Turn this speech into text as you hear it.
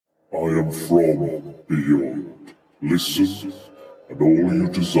I am from beyond. Listen, and all you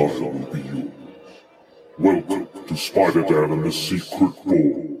desire will be yours. Welcome to Spider-Dan and the Secret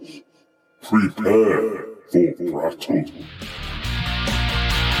Balls. Prepare for battle.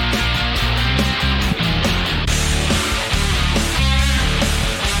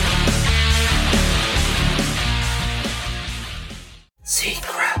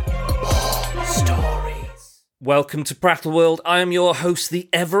 Secret Ball Stories. Welcome to Prattle World. I am your host, the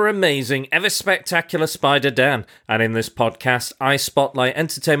ever-amazing, ever-spectacular Spider-Dan, and in this podcast, I spotlight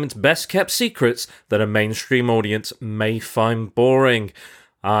entertainment's best-kept secrets that a mainstream audience may find boring.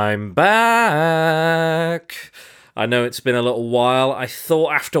 I'm back. I know it's been a little while. I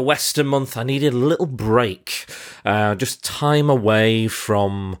thought after Western Month I needed a little break. Just time away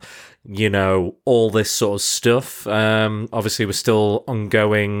from, you know, all this sort of stuff. Obviously, we're still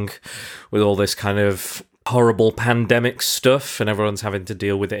ongoing with all this kind of horrible pandemic stuff, and everyone's having to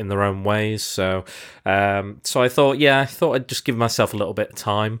deal with it in their own ways. So I thought I'd just give myself a little bit of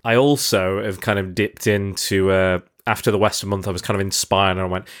time. I also have kind of dipped into after the Western Month, I was kind of inspired, and I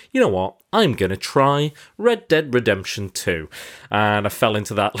went, you know what? I'm going to try Red Dead Redemption 2. And I fell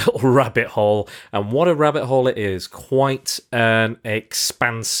into that little rabbit hole. And what a rabbit hole it is. Quite an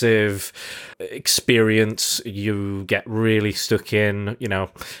expansive experience. You get really stuck in, you know.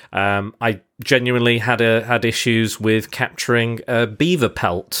 I genuinely had issues with capturing a beaver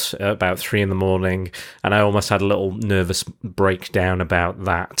pelt at about 3 a.m, and I almost had a little nervous breakdown about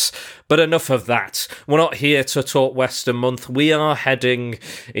that. But enough of that. We're not here to talk Western Month. We are heading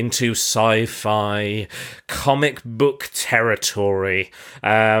into sci-fi comic book territory.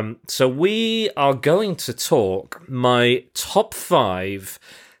 So we are going to talk my top 5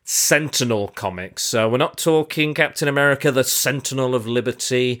 Sentinel comics. So we're not talking Captain America, the Sentinel of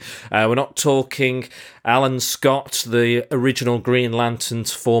Liberty. We're not talking Alan Scott, the original Green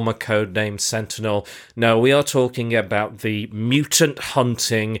Lantern's former codename Sentinel. No, we are talking about the mutant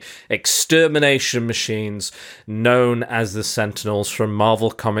hunting extermination machines known as the Sentinels from Marvel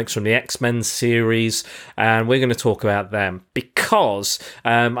Comics, from the X-Men series, and we're going to talk about them because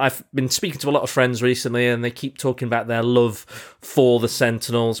I've been speaking to a lot of friends recently and they keep talking about their love for the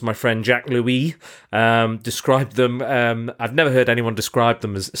Sentinels. My friend Jack Louis described them. I've never heard anyone describe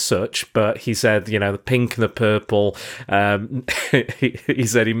them as such, but he said, you know, the pink and the purple. He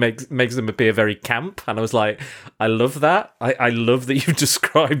said he makes them appear very camp, and I was like, I love that. I love that you've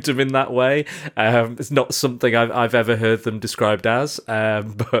described them in that way. It's not something I've ever heard them described as,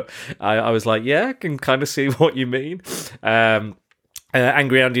 but I was like, yeah, I can kind of see what you mean.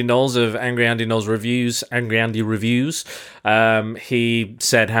 Angry Andy Knowles of Angry Andy Knowles Reviews, Angry Andy Reviews, he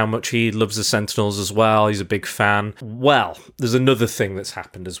said how much he loves the Sentinels as well. He's a big fan. Well, there's another thing that's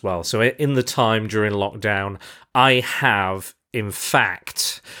happened as well. So in the time during lockdown, I have, in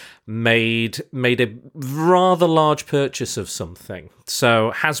fact, made a rather large purchase of something.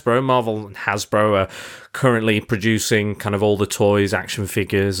 So Marvel and Hasbro are currently producing kind of all the toys, action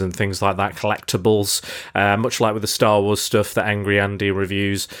figures and things like that, collectibles, much like with the Star Wars stuff that Angry Andy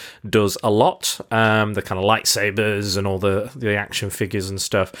Reviews does a lot, the kind of lightsabers and all the action figures and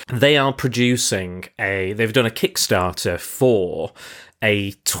stuff. They are producing they've done a Kickstarter for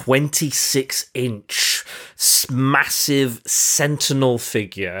a 26-inch massive Sentinel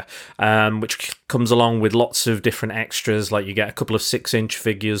figure, which comes along with lots of different extras. Like you get a couple of 6-inch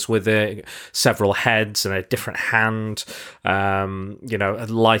figures with it, several heads and a different hand, you know, a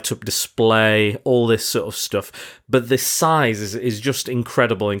light-up display, all this sort of stuff. But the size is just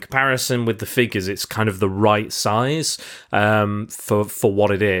incredible. In comparison with the figures, it's kind of the right size for what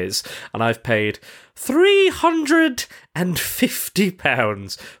it is. And I've paid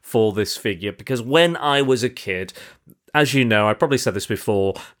 £350 for this figure because when I was a kid, as you know, I probably said this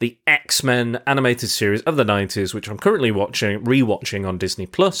before, the X-Men animated series of the 90s, which I'm currently rewatching on Disney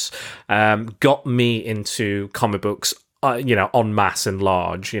Plus, got me into comic books, you know, en masse and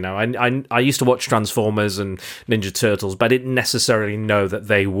large. You know, I used to watch Transformers and Ninja Turtles, but I didn't necessarily know that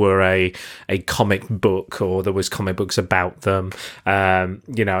they were a comic book or there was comic books about them.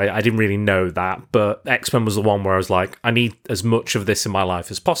 You know, I didn't really know that, but X-Men was the one where I was like, I need as much of this in my life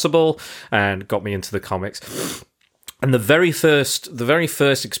as possible, and got me into the comics. And the very first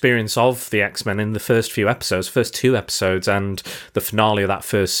experience of the X-Men in the first 2 episodes, and the finale of that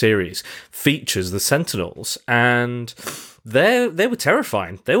first series features the Sentinels, and they were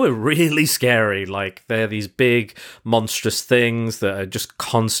terrifying. They were really scary. Like, they're these big, monstrous things that are just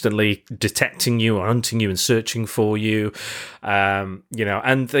constantly detecting you or hunting you and searching for you. You know,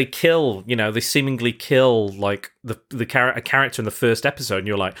 and they kill, you know, they seemingly kill, like, a character in the first episode, and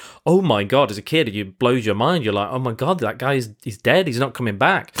you're like, oh my god, as a kid, it blows your mind. You're like, oh my god, that guy is dead. He's not coming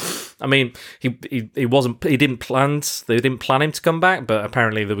back. I mean, he wasn't. They didn't plan him to come back, but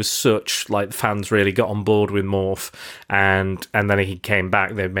apparently there was such like fans really got on board with Morph, and then he came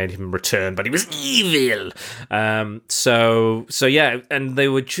back. They made him return, but he was evil. So yeah, and they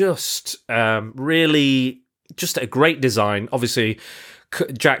were just really just a great design. Obviously,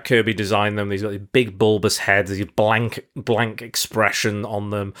 Jack Kirby designed them. These got these big bulbous heads, these blank expression on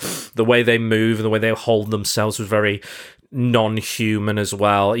them. The way they move and the way they hold themselves was very non-human as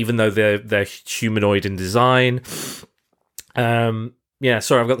well, even though they're humanoid in design. Yeah,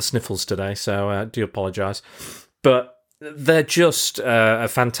 sorry, I've got the sniffles today, so I do apologise. But they're just a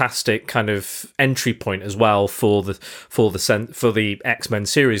fantastic kind of entry point as well for the X-Men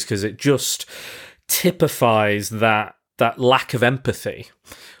series, because it just typifies that lack of empathy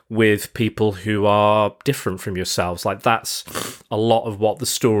with people who are different from yourselves. Like, that's a lot of what the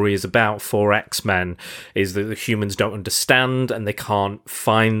story is about for X-Men, is that the humans don't understand and they can't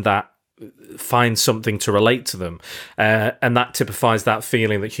find something to relate to them. And that typifies that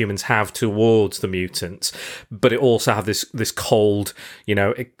feeling that humans have towards the mutants. But it also have this cold,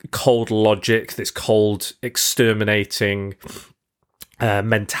 cold logic, this cold exterminating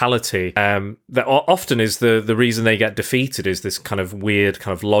mentality that often is the reason they get defeated, is this kind of weird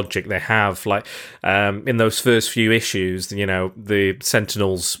kind of logic they have. Like in those first few issues, the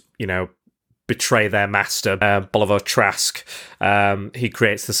Sentinels, betray their master, Bolivar Trask. He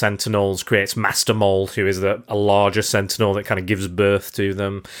creates the Sentinels, creates Master Mold, who is a larger Sentinel that kind of gives birth to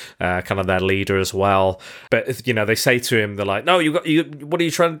them, kind of their leader as well. But they say to him, they're like, "No, what are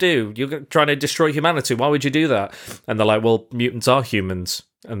you trying to do? You're trying to destroy humanity. Why would you do that?" And they're like, "Well, mutants are humans."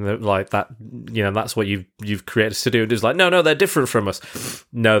 And they're like, that, that's what you've created us to do. And it's like, no, they're different from us.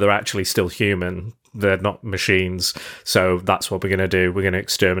 No, they're actually still human. They're not machines. So that's what we're going to do. We're going to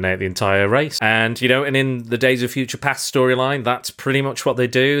exterminate the entire race. And, and in the Days of Future Past storyline, that's pretty much what they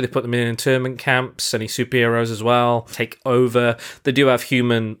do. They put them in internment camps, any superheroes as well, take over. They don't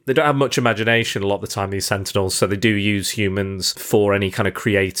have much imagination a lot of the time, these Sentinels. So they do use humans for any kind of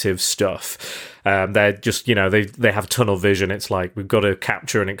creative stuff. They're just, they have tunnel vision. It's like, we've got to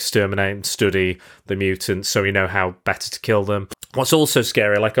capture and exterminate and study the mutants so we know how better to kill them. What's also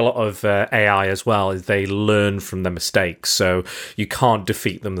scary, like a lot of AI as well, is they learn from their mistakes. So you can't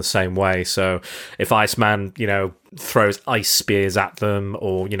defeat them the same way. So if Iceman, throws ice spears at them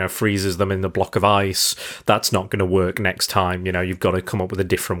or, freezes them in the block of ice, that's not going to work next time. You've got to come up with a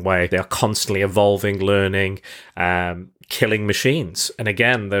different way. They are constantly evolving, learning, killing machines. And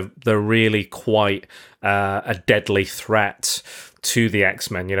again, they're really quite a deadly threat to the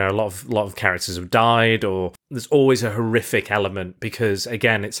X-Men. A lot of characters have died, or there's always a horrific element, because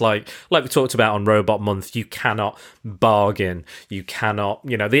again, it's like we talked about on Robot Month, you cannot bargain, you cannot,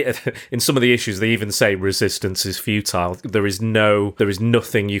 in some of the issues they even say resistance is futile. There is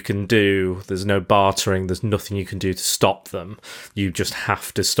nothing you can do, there's no bartering, there's nothing you can do to stop them. You just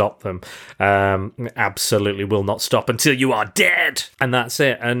have to stop them. Absolutely will not stop until you are dead, and that's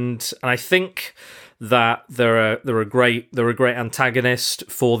it. And I think that they're a great antagonist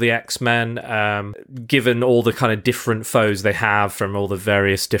for the X-Men, given all the kind of different foes they have from all the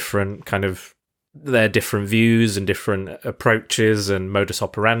various different kind of their different views and different approaches and modus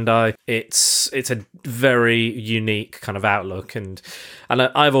operandi. It's a very unique kind of outlook, and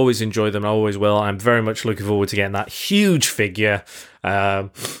I've always enjoyed them. I always will. I'm very much looking forward to getting that huge figure,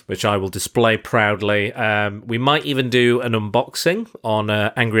 which I will display proudly. We might even do an unboxing on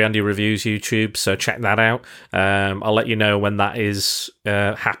Angry Andy Reviews YouTube, so check that out. I'll let you know when that is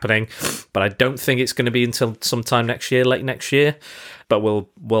happening, but I don't think it's going to be until sometime late next year. But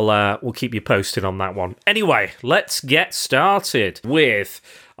we'll keep you posted on that one. Anyway, let's get started with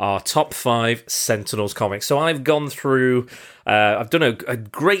our top 5 Sentinels comics. So I've gone through. I've done a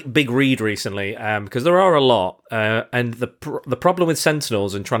great big read recently, because there are a lot, and the problem with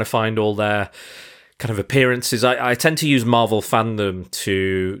Sentinels and trying to find all their kind of appearances, I tend to use Marvel fandom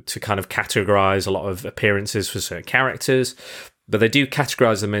to kind of categorize a lot of appearances for certain characters. But they do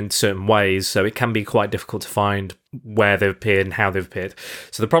categorize them in certain ways, so it can be quite difficult to find where they've appeared and how they've appeared.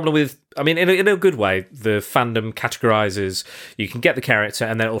 So the problem with, in a good way, the fandom categorizes, you can get the character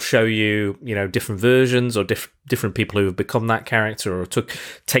and then it'll show you, different versions or different people who have become that character or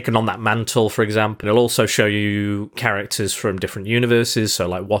taken on that mantle, for example. It'll also show you characters from different universes, so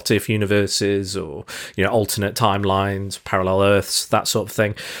like what if universes or, alternate timelines, parallel Earths, that sort of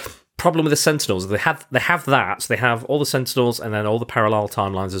thing. Problem with the Sentinels, they have that. So they have all the Sentinels and then all the parallel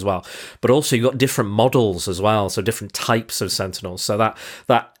timelines as well. But also you've got different models as well, so different types of Sentinels. So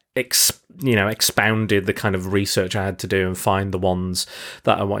that expounded the kind of research I had to do and find the ones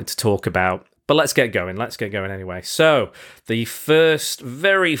that I wanted to talk about. But let's get going. Let's get going anyway. So, the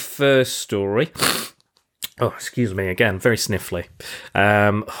very first story... Oh, excuse me again, very sniffly.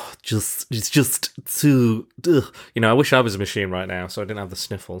 It's just too... Ugh. I wish I was a machine right now, so I didn't have the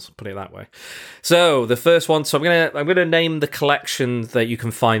sniffles, put it that way. So, the first one, I'm gonna name the collection that you can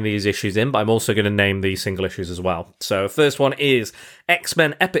find these issues in, but I'm also gonna name the single issues as well. So, first one is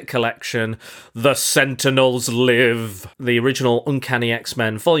X-Men Epic Collection, The Sentinels Live. The original Uncanny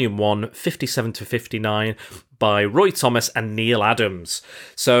X-Men, Volume 1, 57 to 59, by Roy Thomas and Neil Adams.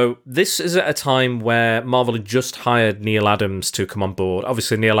 So this is at a time where Marvel had just hired Neil Adams to come on board.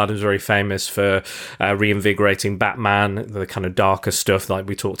 Obviously, Neil Adams is very famous for reinvigorating Batman, the kind of darker stuff like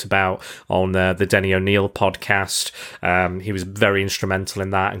we talked about on the Denny O'Neil podcast. He was very instrumental in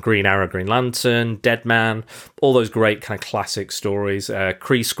that. And Green Arrow, Green Lantern, Deadman, all those great kind of classic stories.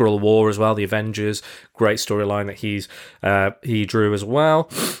 Kree Skrull War as well, the Avengers. Great storyline that he drew as well.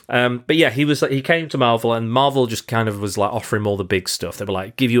 But yeah, he came to Marvel, and Marvel just kind of was like offering him all the big stuff. They were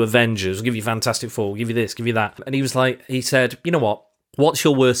like, give you Avengers, give you Fantastic Four, give you this, give you that. And he said, you know what? What's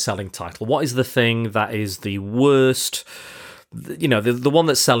your worst selling title? What is the thing that is the worst, the one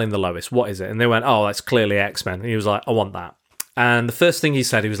that's selling the lowest? What is it? And they went, oh, that's clearly X-Men. And he was like, I want that. And the first thing he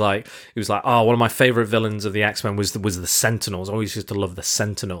said, he was like, oh, one of my favorite villains of the X-Men was the Sentinels. I always used to love the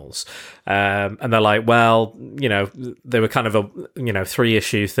Sentinels. And they're like, well, they were kind of a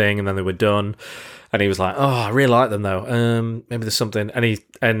 3-issue thing, and then they were done. And he was like, oh, I really like them though. Maybe there's something. And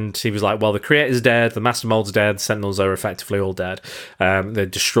he was like, well, the creator's dead, the Master Mold's dead, the Sentinels are effectively all dead. They're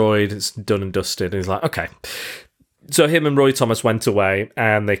destroyed, it's done and dusted. And he's like, okay. So him and Roy Thomas went away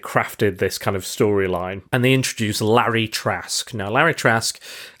and they crafted this kind of storyline, and they introduced Larry Trask. Now, Larry Trask,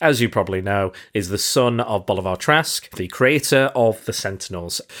 as you probably know, is the son of Bolivar Trask, the creator of the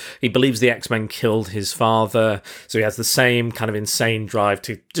Sentinels. He believes the X-Men killed his father, so he has the same kind of insane drive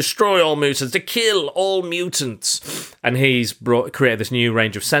to destroy all mutants, to kill all mutants. And he's created this new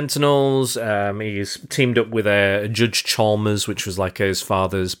range of Sentinels. He's teamed up with Judge Chalmers, which was like his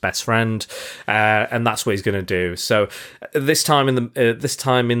father's best friend, and that's what he's going to do. So this time in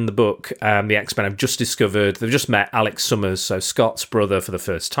the book, the X-Men have just discovered, they've just met Alex Summers, so Scott's brother, for the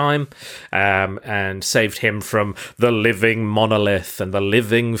first time, and saved him from the living monolith and the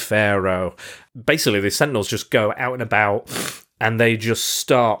living pharaoh. Basically, the Sentinels just go out and about, and they just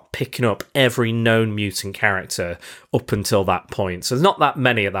start picking up every known mutant character up until that point. So there's not that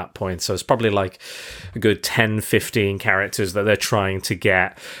many at that point. So it's probably like a good 10, 15 characters that they're trying to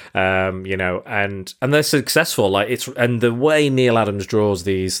get, and they're successful. And the way Neil Adams draws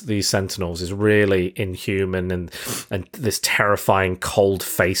these Sentinels is really inhuman, and this terrifying cold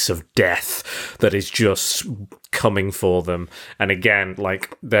face of death that is just coming for them. And again,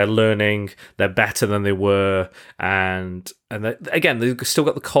 like, they're learning, they're better than they were, and again, they've still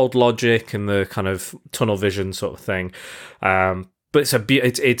got the cold logic and the kind of tunnel vision sort of thing. But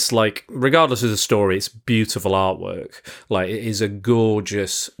it's like, regardless of the story, it's beautiful artwork. Like, it is a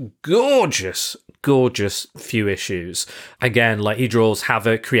gorgeous few issues. Again, like, he draws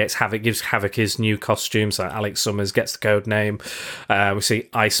Havoc, creates Havoc, gives Havoc his new costume, so Alex Summers gets the code name. We see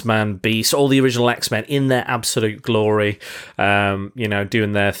Iceman, Beast, all the original X-Men in their absolute glory,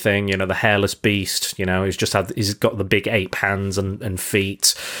 doing their thing. The hairless Beast, he's got the big ape hands and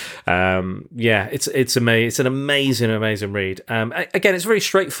feet. It's an amazing read. Again, it's very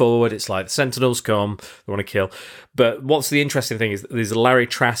straightforward. It's like the Sentinels come, they want to kill. But what's the interesting thing is there's Larry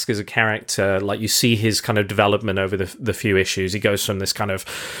Trask as a character. Like, you see his kind of development over the few issues. He goes from this kind of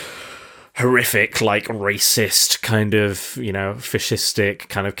horrific, like, racist kind of, fascistic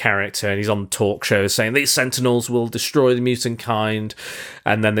kind of character, and he's on talk shows saying these Sentinels will destroy the mutant kind,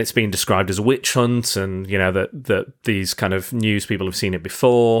 and then it's been described as a witch hunt, and that these kind of news people have seen it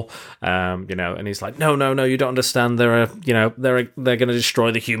before, and he's like, no, you don't understand, they're going to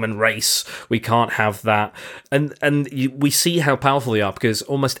destroy the human race, we can't have that. And we see how powerful they are, because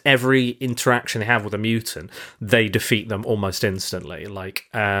almost every interaction they have with a mutant, they defeat them almost instantly. Like,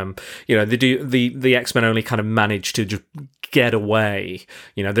 they do, the X-Men only kind of manage to just get away.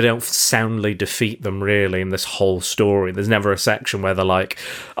 They don't soundly defeat them really in this whole story. There's never a section where they're like,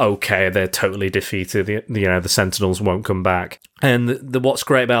 okay, they're totally defeated, the Sentinels won't come back. And what's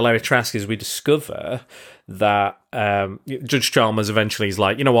great about Larry Trask is we discover that Judge Chalmers eventually is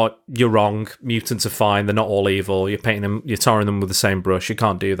like, you know what, you're wrong, mutants are fine, they're not all evil, you're tarring them with the same brush, you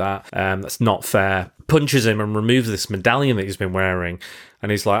can't do that, that's not fair. punches him and removes this medallion that he's been wearing. And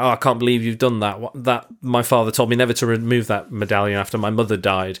he's like, "Oh, I can't believe you've done that. That my father told me never to remove that medallion after my mother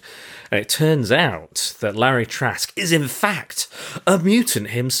died." And it turns out that Larry Trask is in fact a mutant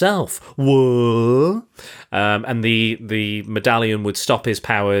himself. Whoa! And the medallion would stop his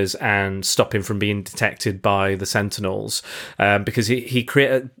powers and stop him from being detected by the Sentinels, because he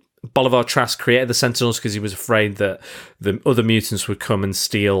created. Bolivar Trask created the Sentinels because he was afraid that the other mutants would come and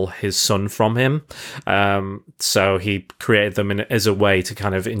steal his son from him. So he created them as a way to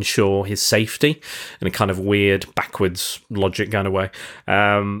kind of ensure his safety in a kind of weird, backwards logic kind of way.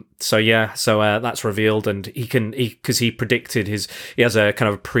 So that's revealed, and because he predicted he has a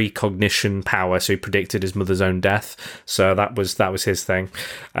kind of precognition power, so he predicted his mother's own death. So that was his thing.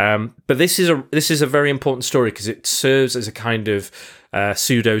 But this is a very important story because it serves as a kind of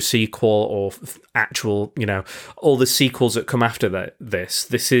pseudo sequel or actual, all the sequels that come after this.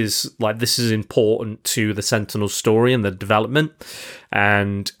 This is important to the Sentinel story and the development,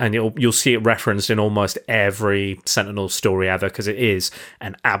 and you'll see it referenced in almost every Sentinel story ever because it is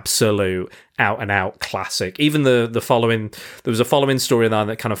an absolute out and out classic. Even there was a following storyline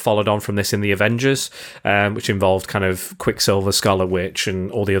that kind of followed on from this in the Avengers, which involved kind of Quicksilver, Scarlet Witch, and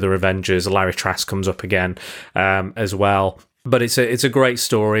all the other Avengers. Larry Trask comes up again as well. But it's a great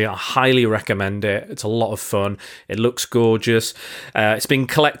story. I highly recommend it. It's a lot of fun. It looks gorgeous. It's been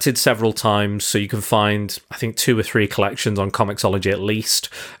collected several times, so you can find, I think, 2 or 3 collections on Comixology at least.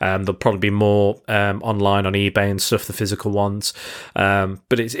 There'll probably be more online on eBay and stuff, the physical ones.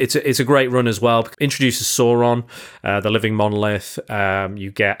 But it's a great run as well. It introduces Sauron, the living monolith.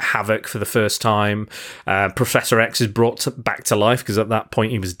 You get Havoc for the first time. Professor X is brought back to life because at that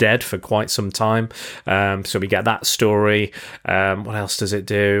point he was dead for quite some time. So we get that story. What else does it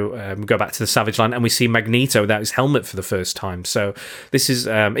do? We go back to the Savage Land and we see Magneto without his helmet for the first time. So this is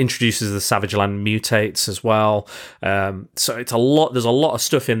introduces the Savage Land mutates as well. So it's a lot. There's a lot of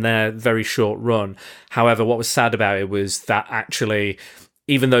stuff in there. Very short run. However, what was sad about it was that actually,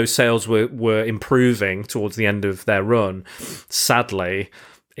 even though sales were improving towards the end of their run, sadly,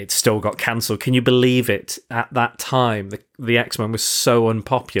 it still got cancelled. Can you believe it? At that time, the X-Men was so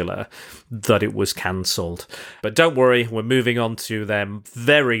unpopular that it was cancelled. But don't worry, we're moving on to their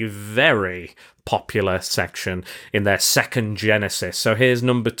very, very popular section in their second Genesis. So here's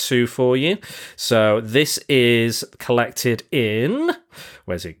number 2 for you. So this is collected in...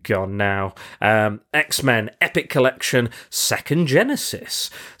 Where's it gone now? X-Men Epic Collection, Second Genesis.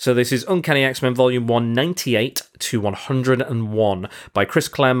 So this is Uncanny X-Men Volume 198 to 101 by Chris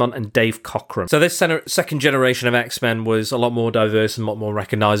Claremont and Dave Cockrum. So this second generation of X-Men was a lot more diverse and a lot more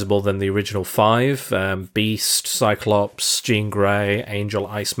recognisable than the original 5. Beast, Cyclops, Jean Grey, Angel,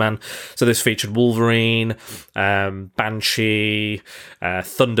 Iceman. So this featured Wolverine, Banshee,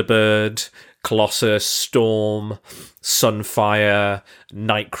 Thunderbird, Colossus, Storm, Sunfire,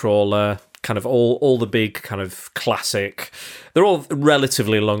 Nightcrawler, kind of all the big kind of classic. They're all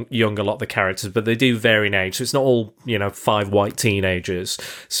relatively young, a lot of the characters, but they do vary in age. So it's not all, 5 white teenagers.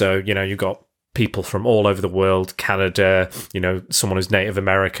 So, you've got people from all over the world, Canada, someone who's Native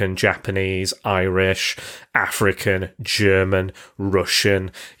American, Japanese, Irish, African, German,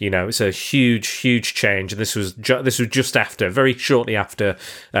 Russian. It's a huge, huge change. And this was just after, very shortly after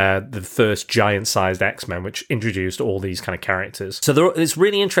the first giant-sized X-Men, which introduced all these kind of characters. So it's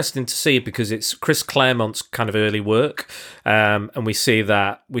really interesting to see because it's Chris Claremont's kind of early work, and we see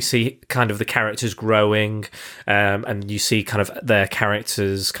kind of the characters growing, and you see kind of their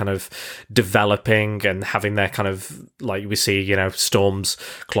characters kind of developing and having their kind of, like we see, Storm's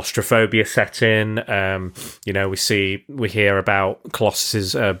claustrophobia set in. We hear about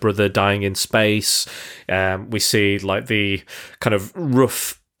Colossus's brother dying in space. We see like the kind of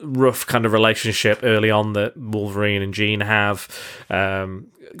rough kind of relationship early on that Wolverine and Jean have.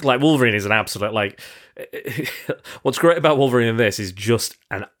 Like Wolverine is an absolute what's great about Wolverine in this is just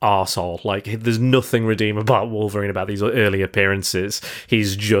an arsehole. Like, there's nothing redeemable about Wolverine about these early appearances.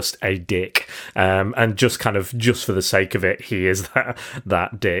 He's just a dick. And just for the sake of it, he is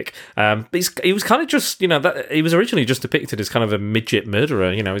that dick. But he was kind of just, he was originally just depicted as kind of a midget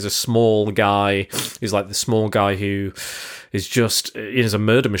murderer. He's a small guy. He's like the small guy who is just, he's a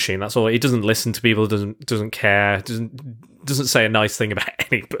murder machine. That's all. He doesn't listen to people, doesn't care, doesn't say a nice thing about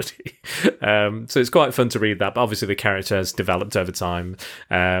anybody. So it's quite fun to read that. But obviously the character has developed over time.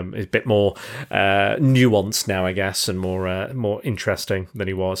 It's a bit more nuanced now, I guess, and more interesting than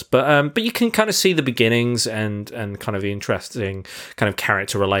he was. But you can kind of see the beginnings and kind of the interesting kind of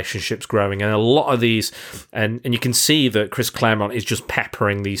character relationships growing, and a lot of these, and you can see that Chris Claremont is just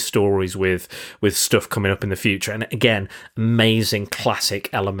peppering these stories with stuff coming up in the future. And again, amazing classic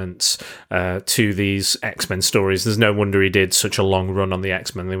elements to these X-Men stories. There's no wonder he did such a long run on the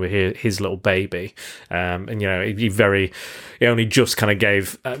X-Men. They were his little baby, and he only just kind of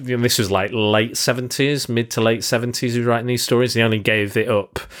gave. This was like late 70s, mid to late 70s. He was writing these stories. He only gave it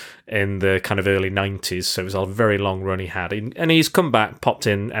up in the kind of early 90s, so it was a very long run he had, and he's come back, popped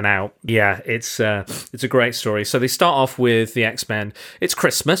in and out. Yeah, it's a great story. So they start off with the X-Men. It's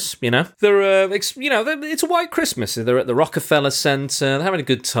Christmas, it's a white Christmas. They're at the Rockefeller Center, they're having a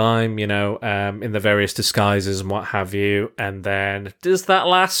good time, in the various disguises and what have you. And then, does that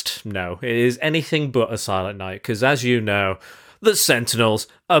last? No, it is anything but a Silent Night, because as you know, the Sentinels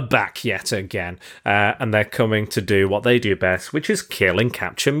are back yet again, and they're coming to do what they do best, which is kill and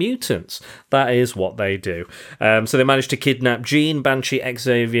capture mutants. That is what they do. So they managed to kidnap Jean, Banshee,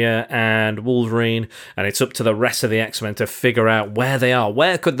 Xavier, and Wolverine, and it's up to the rest of the X-Men to figure out where they are.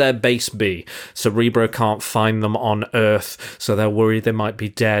 Where could their base be? Cerebro can't find them on Earth, so they're worried they might be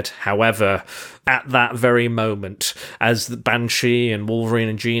dead. However, at that very moment, as the Banshee and Wolverine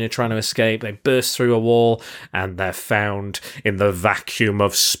and Jean are trying to escape, they burst through a wall, and they're found in the vacuum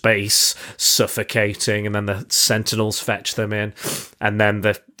of space, suffocating, and then the Sentinels fetch them in, and then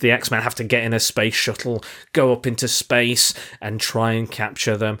the X-Men have to get in a space shuttle, go up into space, and try and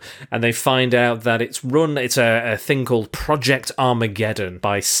capture them. And they find out that it's a thing called Project Armageddon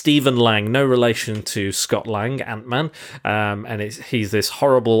by Stephen Lang, no relation to Scott Lang, Ant-Man, and he's this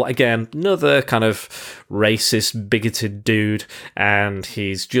horrible, again, another kind of racist, bigoted dude, and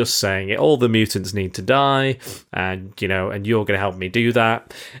he's just saying all the mutants need to die, and you're going to help me do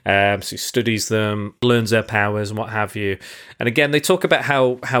that. So he studies them, learns their powers and what have you. And again, they talk about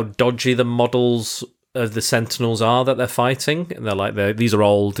how dodgy the models of the Sentinels are that they're fighting, and they're like, these are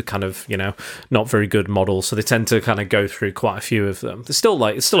old, kind of, not very good models, so they tend to kind of go through quite a few of them. It's still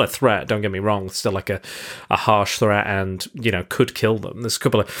a threat, don't get me wrong, it's still like a harsh threat, and could kill them. There's a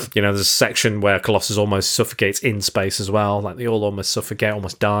couple of there's a section where Colossus almost suffocates in space as well, like they all almost suffocate,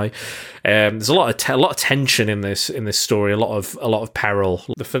 almost die. There's a lot of tension in this story, a lot of peril.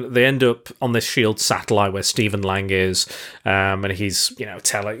 They end up on this SHIELD satellite where Stephen Lang is, and he's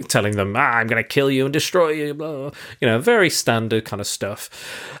telling them, I'm going to kill you and destroy you, blah, very standard kind of stuff.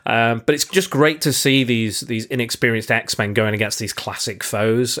 But it's just great to see these inexperienced X-Men going against these classic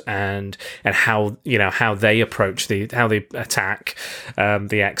foes, and how they approach how they attack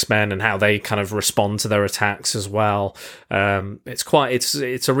the X-Men, and how they kind of respond to their attacks as well. It's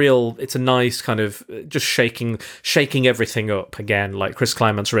a nice kind of just shaking everything up again. Like Chris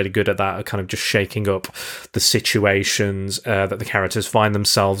Claremont's really good at that, kind of just shaking up the situations that the characters find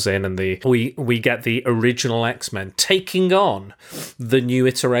themselves in, and we get the original X-Men taking on the new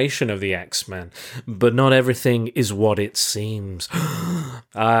iteration of the X-Men, but not everything is what it seems.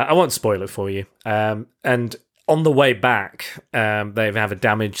 I won't spoil it for you. And on the way back, they have a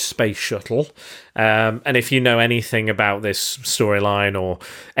damaged space shuttle. And if you know anything about this storyline or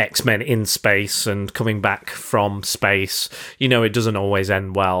X-Men in space and coming back from space, it doesn't always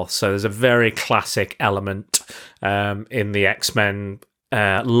end well. So there's a very classic element in the X-Men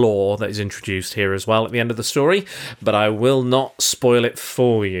lore that is introduced here as well at the end of the story, but I will not spoil it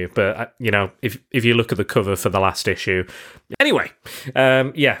for you. But if you look at the cover for the last issue, anyway,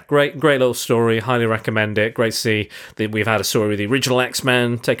 great little story. Highly recommend it. Great to see that we've had a story with the original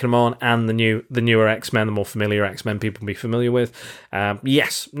X-Men taking them on, and the newer X-Men, the more familiar X-Men people can be familiar with.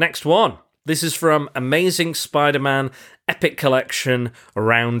 Yes, next one. This is from Amazing Spider-Man Epic Collection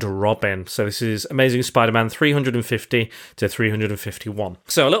Round Robin. So this is Amazing Spider-Man 350 to 351.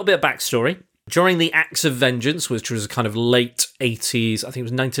 So a little bit of backstory. During the Acts of Vengeance, which was a kind of late 80s, I think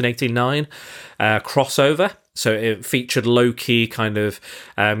it was 1989, crossover. So it featured Loki kind of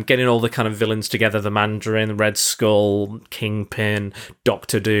getting all the kind of villains together, the Mandarin, Red Skull, Kingpin,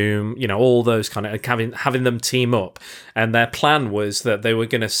 Doctor Doom, all those kind of, having them team up. And their plan was that they were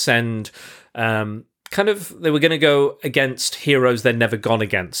going to send they were going to go against heroes they'd never gone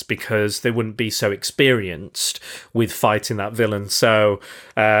against because they wouldn't be so experienced with fighting that villain. So,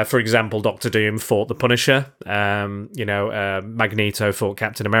 for example, Doctor Doom fought the Punisher. Magneto fought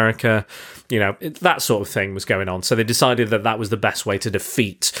Captain America. That sort of thing was going on. So they decided that was the best way to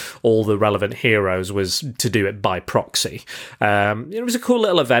defeat all the relevant heroes, was to do it by proxy. It was a cool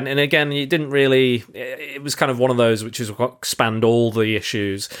little event, and again, it was kind of one of those which is what expand all the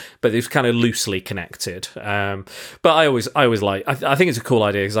issues, but it's kind of loosely connected. But I always like. I think it's a cool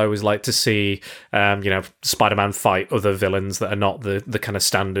idea because I always like to see, Spider-Man fight other villains that are not the kind of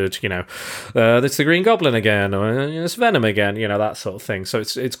standard. It's the Green Goblin again, or it's Venom again. That sort of thing. So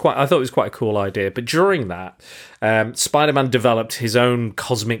it's quite. I thought it was quite a cool idea. But during that, Spider-Man developed his own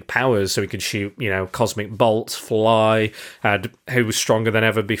cosmic powers, so he could shoot, cosmic bolts, fly. He was stronger than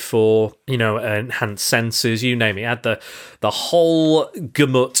ever before. Enhanced senses, you name it. He had the whole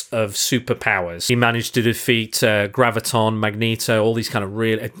gamut of superpowers. He managed to defeat Graviton, Magneto, all these kind of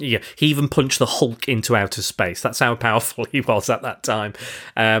real. He even punched the Hulk into outer space. That's how powerful he was at that time.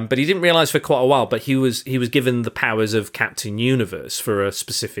 But he didn't realize for quite a while. But he was given the powers of Captain Universe for a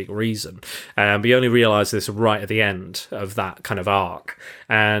specific reason. But he only realized this right at the end of that kind of arc.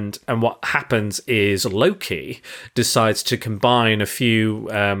 And what happens is Loki decides to combine a few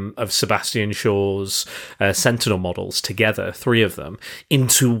of Sebastian Shaw's Sentinel models together, 3 of them,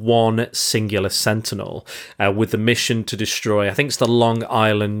 into one singular Sentinel with the mission to destroy, I think it's the Long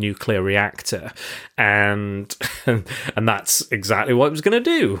Island nuclear reactor. And that's exactly what it was going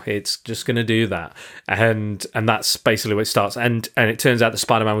to do. It's just going to do that. And that's basically what it starts. And it turns out that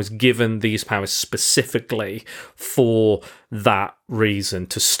Spider-Man was given these powers specifically for that reason,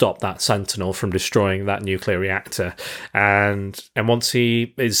 to stop that Sentinel from destroying that nuclear reactor. And once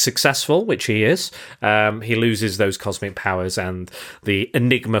he is successful, which he is, he loses those cosmic powers, and the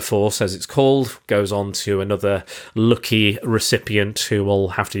Enigma Force, as it's called, goes on to another lucky recipient who will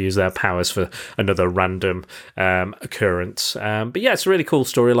have to use their powers for another random occurrence. But yeah, it's a really cool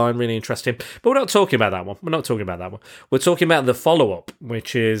storyline, really interesting. But we're not talking about that one. We're talking about the follow-up,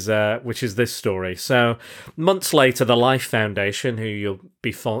 which is this story. So months later, the Life Foundation, who you'll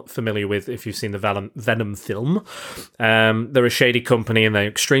be familiar with if you've seen the Venom film, they're a shady company, and they're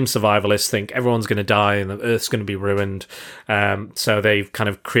extreme survivalists, think everyone's going to die and the Earth's going to be ruined. So they kind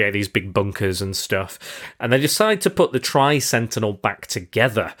of create these big bunkers and stuff. And they decide to put the Tri-Sentinel back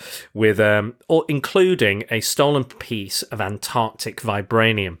together with, including a stolen piece of Antarctic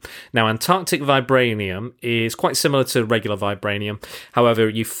vibranium. Now, Antarctic vibranium is quite similar to regular vibranium. However,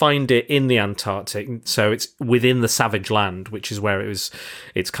 you find it in the Antarctic, so it's within the Savage Land, which is where it's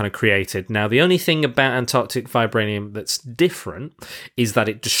kind of created. Now, the only thing about Antarctic vibranium that's different is that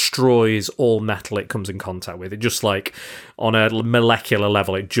it destroys all metal it comes in contact with. It just, like, on a molecular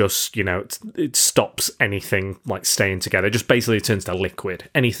level, it just, it stops anything like staying together. It just basically turns to liquid.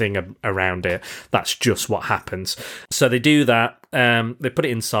 Anything around it, that's just what happens. So they do that. They put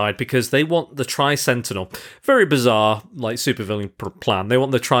it inside because they want the Tri-Sentinel. Very bizarre, like supervillain plan. They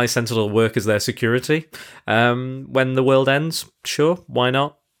want the Tri-Sentinel to work as their security when the world ends. Sure, why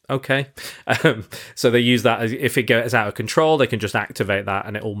not? Okay. So they use that as, if it gets out of control, they can just activate that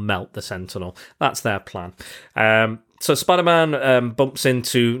and it will melt the Sentinel. That's their plan. So Spider-Man bumps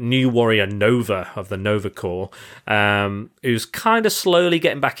into new warrior Nova of the Nova Corps, who's kind of slowly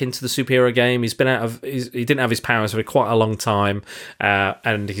getting back into the superhero game. He's been he didn't have his powers for quite a long time,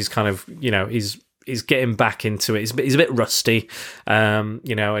 and he's kind of, he's getting back into it. He's a bit rusty, but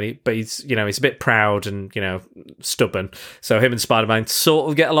he's a bit proud and stubborn. So him and Spider-Man sort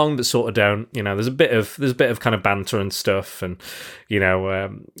of get along, but sort of don't. There's a bit of kind of banter and stuff, and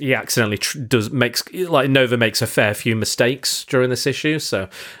he accidentally Nova makes a fair few mistakes during this issue. So,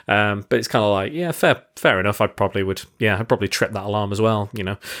 but it's kind of like, fair enough. I'd probably trip that alarm as well.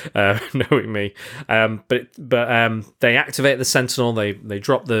 Knowing me. But they activate the Sentinel. They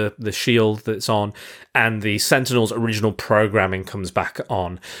drop the shield that's on, and the Sentinel's original programming comes back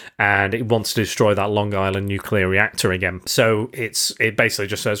on, and it wants to destroy that Long Island nuclear reactor again. So it basically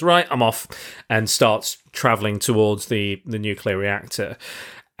just says, right, I'm off, and starts traveling towards the nuclear reactor.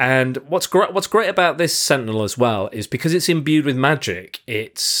 And what's great about this Sentinel as well is because it's imbued with magic,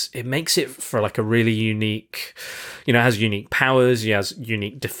 it makes it for like a really unique, it has unique powers, he has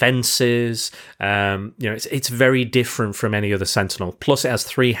unique defenses. It's very different from any other Sentinel. Plus, it has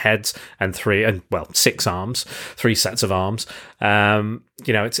 3 heads and 6 arms, 3 sets of arms.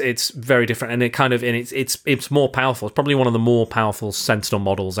 It's very different, and it's more powerful. It's probably one of the more powerful Sentinel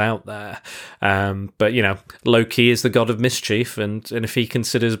models out there. But Loki is the god of mischief, and if he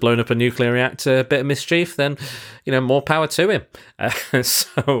considers has blown up a nuclear reactor, a bit of mischief, then, more power to him.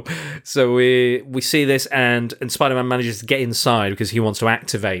 So we see this, and Spider-Man manages to get inside because he wants to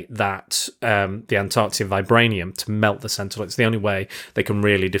activate that the Antarctic vibranium to melt the Sentinel. It's the only way they can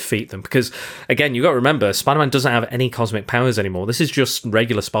really defeat them. Because again, you got to remember, Spider-Man doesn't have any cosmic powers anymore. This is just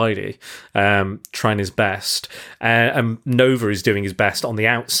regular Spidey trying his best, and Nova is doing his best on the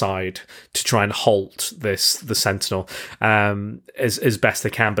outside to try and halt the Sentinel as best they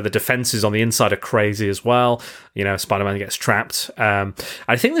can. But the defenses on the inside are crazy as well. Spider-Man gets trapped.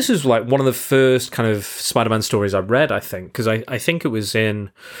 I think this is like one of the first kind of Spider-Man stories I read, I think, because I think it was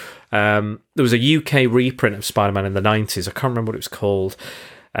in... there was a UK reprint of Spider-Man in the 90s. I can't remember what it was called.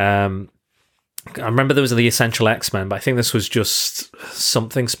 I remember there was the Essential X-Men, but I think this was just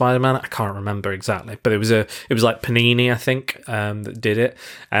something Spider-Man. I can't remember exactly, but it was like Panini, I think, that did it,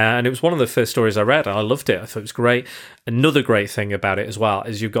 and it was one of the first stories I read. And I loved it. I thought it was great. Another great thing about it as well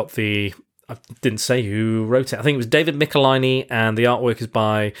is you've got I didn't say who wrote it. I think it was David Michelinie, and the artwork is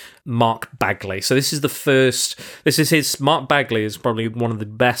by Mark Bagley. So Mark Bagley is probably one of the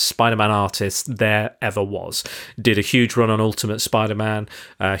best Spider-Man artists there ever was. Did a huge run on Ultimate Spider-Man,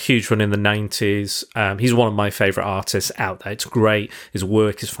 huge run in the 90s. He's one of my favourite artists out there. It's great. His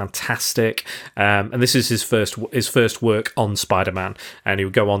work is fantastic. And this is his first work on Spider-Man. And he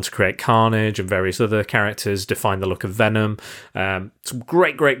would go on to create Carnage and various other characters, define the look of Venom. It's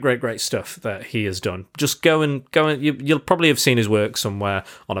great stuff that he has done. Just go and you'll probably have seen his work somewhere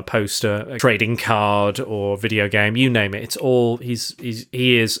on a poster, a trading card, or video game, you name it. It's all he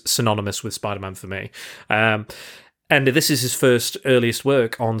is synonymous with Spider-Man for me. And this is his first earliest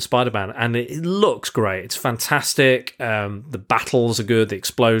work on Spider-Man, and it looks great. It's fantastic. The battles are good, the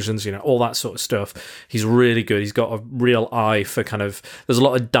explosions, all that sort of stuff. He's really good. He's got a real eye for there's a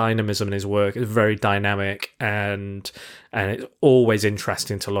lot of dynamism in his work. It's very dynamic, and it's always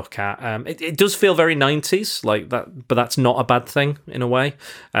interesting to look at. It does feel very 90s, like that, but that's not a bad thing in a way.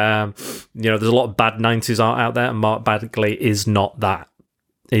 There's a lot of bad 90s art out there, and Mark Bagley is not that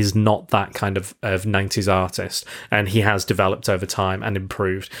kind of 90s artist, and he has developed over time and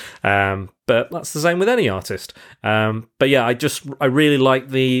improved. But that's the same with any artist. But yeah, I really like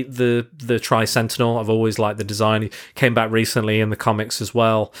the Tri-Sentinel. I've always liked the design. He came back recently in the comics as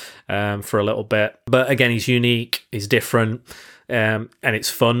well, for a little bit. But again, he's unique, he's different, and it's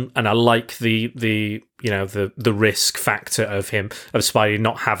fun. And I like the risk factor of Spidey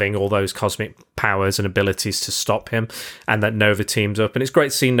not having all those cosmic powers and abilities to stop him, and that Nova teams up. And it's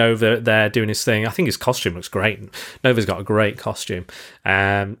great to see Nova there doing his thing. I think his costume looks great. Nova's got a great costume.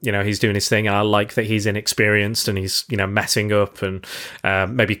 He's doing his thing, and I like that he's inexperienced and he's, messing up and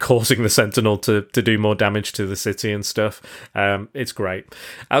maybe causing the Sentinel to do more damage to the city and stuff. It's great.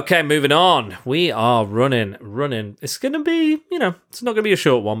 Okay, moving on. We are running. It's going to be, it's not going to be a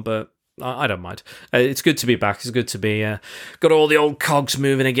short one, but I don't mind. It's good to be back. It's good to be got all the old cogs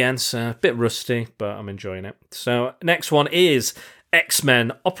moving again. So a bit rusty, but I'm enjoying it. So next one is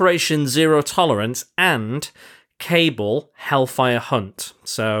X-Men Operation Zero Tolerance and Cable Hellfire Hunt.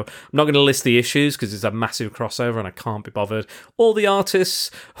 So I'm not going to list the issues because it's a massive crossover and I can't be bothered. All the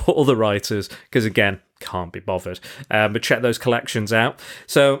artists, all the writers, because again, can't be bothered. But check those collections out.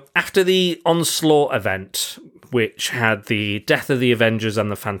 So after the Onslaught event, which had the death of the Avengers and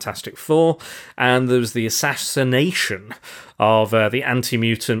the Fantastic Four, and there was the assassination of the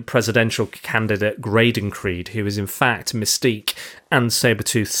anti-mutant presidential candidate Graydon Creed, who is in fact Mystique and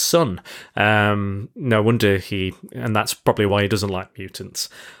Sabretooth's son. No wonder and that's probably why he doesn't like mutants.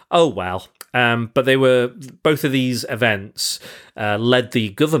 Oh well. But both of these events led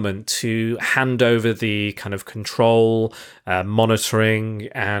the government to hand over the kind of control, monitoring,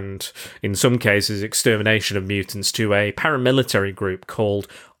 and in some cases extermination of mutants to a paramilitary group called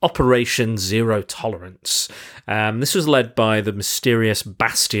Operation Zero Tolerance. This was led by the mysterious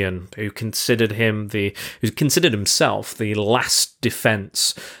Bastion, who considered himself the last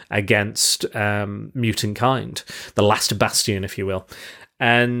defense against mutant kind, the last bastion, if you will.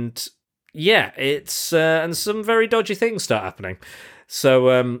 And yeah, it's and some very dodgy things start happening.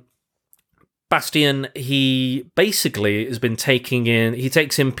 So Bastion, he basically has been takes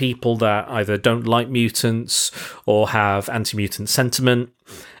in people that either don't like mutants or have anti-mutant sentiment,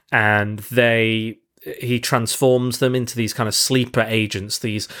 and he transforms them into these kind of sleeper agents.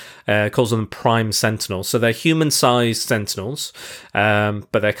 Calls them Prime Sentinels. So they're human-sized Sentinels,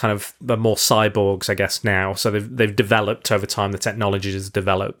 but they're more cyborgs, I guess, now. So they've developed over time. The technology has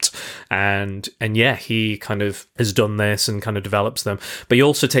developed, and yeah, he kind of has done this and kind of develops them. But he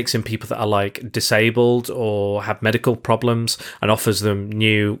also takes in people that are like disabled or have medical problems and offers them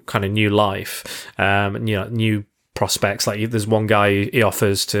new life, new prospects. Like there's one guy he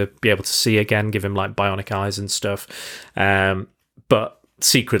offers to be able to see again, give him like bionic eyes and stuff. But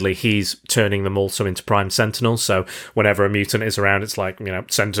secretly he's turning them also into Prime Sentinels. So whenever a mutant is around, it's like,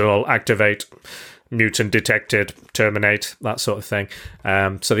 Sentinel activate, mutant detected, terminate, that sort of thing.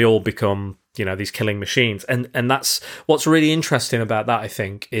 So they all become, these killing machines. And that's what's really interesting about that, I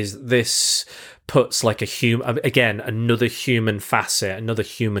think, is this puts like another human facet, another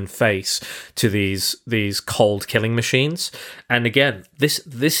human face to these cold killing machines. And again,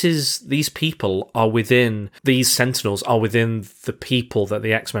 these people are within, these Sentinels are within the people that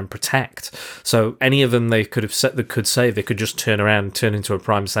the X-Men protect. So any of them they could save, they could just turn around and turn into a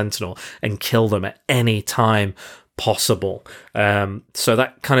Prime Sentinel and kill them at any time possible. So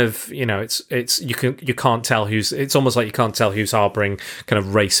that kind of, you can't tell it's almost like you can't tell who's harboring kind of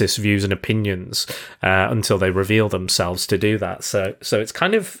racist views and opinions until they reveal themselves to do that. So it's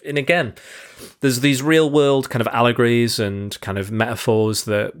kind of, and again, there's these real world kind of allegories and kind of metaphors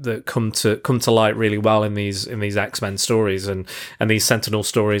that come to light really well in these X-Men stories, and these Sentinel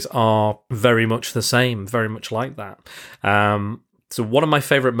stories are very much the same, very much like that. So one of my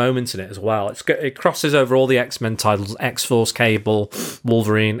favourite moments in it as well, it crosses over all the X-Men titles, X-Force, Cable,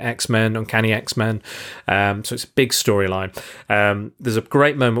 Wolverine, X-Men, Uncanny X-Men. So it's a big storyline. There's a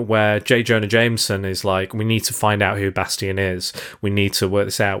great moment where J. Jonah Jameson is like, we need to find out who Bastion is. We need to work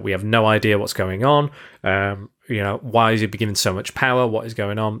this out. We have no idea what's going on. Why is he beginning so much power? What is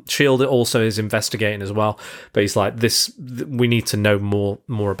going on? S.H.I.E.L.D. also is investigating as well, but he's like, we need to know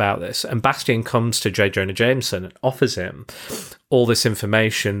more about this. And Bastion comes to J. Jonah Jameson and offers him all this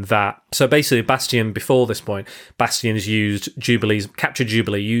information so basically Bastion, before this point, Bastion has captured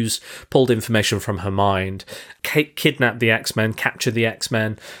Jubilee, pulled information from her mind, kidnapped the X-Men, captured the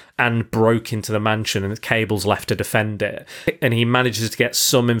X-Men, and broke into the mansion, and Cable's left to defend it. And he manages to get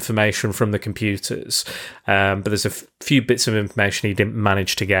some information from the computers, but there's a few bits of information he didn't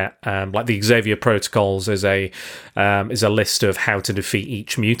manage to get. Like the Xavier protocols is a list of how to defeat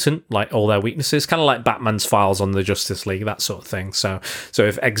each mutant, like all their weaknesses, kind of like Batman's files on the Justice League, that sort of thing. So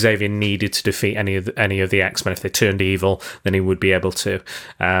if Xavier needed to defeat any of the X-Men, if they turned evil, then he would be able to.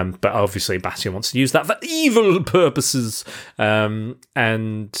 But obviously Bastion wants to use that for evil purposes. So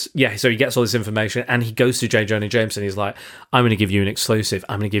he gets all this information and he goes to J. Jonah Jameson. He's like, I'm going to give you an exclusive.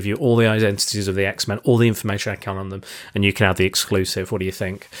 I'm going to give you all the identities of the X-Men, all the information I can on them, and you can have the exclusive. What do you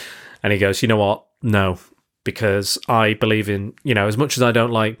think? And he goes, you know what? No. Because I believe in, as much as I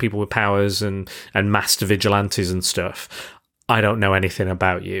don't like people with powers and master vigilantes and stuff, I don't know anything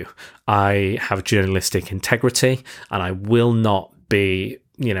about you. I have journalistic integrity and I will not be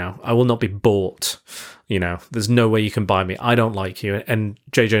bought. There's no way you can buy me. I don't like you. And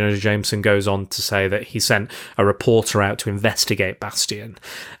J. Jonah Jameson goes on to say that he sent a reporter out to investigate Bastion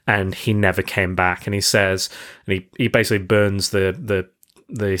and he never came back. And he says, and he basically burns the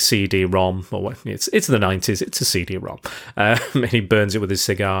CD-ROM, or what? It's the 90s. It's a CD-ROM. And he burns it with his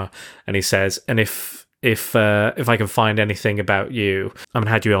cigar. And he says, and if I can find anything about you, I'm going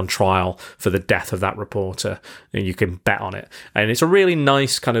to have you on trial for the death of that reporter, and you can bet on it. And it's a really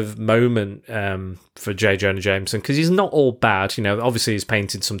nice kind of moment for J. Jonah Jameson, because he's not all bad. Obviously he's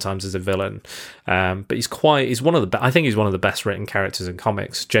painted sometimes as a villain, but he's one of the I think he's one of the best written characters in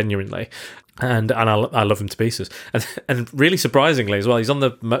comics, genuinely. And I love him to pieces. And really surprisingly as well, he's on the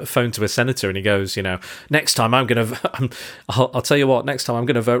phone to a senator and he goes, next time I'll tell you what, next time I'm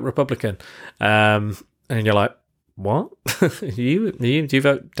going to vote Republican. And you're like, what? do you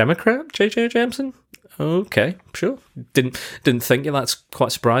vote Democrat, J.J. Jameson? Okay, sure. Didn't think that's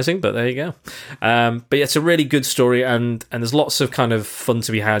quite surprising, but there you go. But yeah, it's a really good story, and there's lots of kind of fun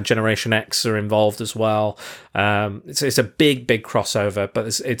to be had. Generation X are involved as well. It's a big crossover,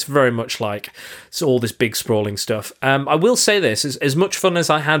 but it's very much like it's all this big sprawling stuff. I will say this: as much fun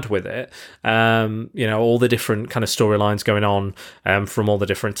as I had with it, all the different kind of storylines going on from all the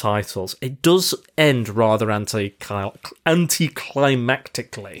different titles, it does end rather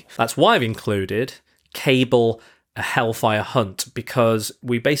anticlimactically. That's why I've included Cable, a Hellfire Hunt, because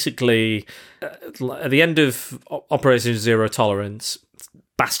we basically, at the end of Operation Zero Tolerance,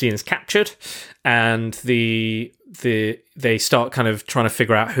 Bastion is captured, and they start kind of trying to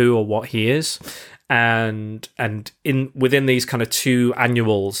figure out who or what he is. And within these kind of two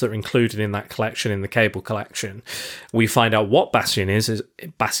annuals that are included in that collection, in the Cable collection, we find out what Bastion is,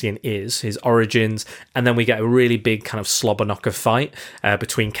 his origins, and then we get a really big kind of slobber knocker fight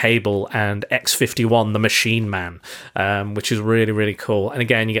between Cable and X-51, the Machine Man, which is really, really cool. And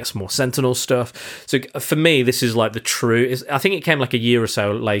again, you get some more Sentinel stuff. So for me, this is like the true. I think it came like a year or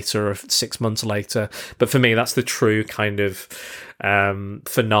so later, or 6 months later, but for me, that's the true kind of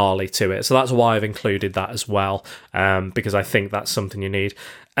finale to it. So that's why I've included that as well, because I think that's something you need.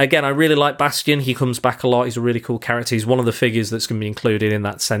 Again, I really like Bastion. He comes back a lot. He's a really cool character. He's one of the figures that's going to be included in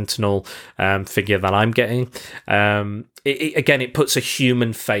that Sentinel figure that I'm getting. It puts a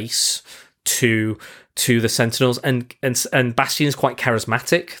human face to the Sentinels, and Bastion is quite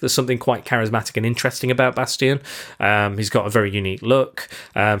charismatic. There's something quite charismatic and interesting about Bastion. He's got a very unique look.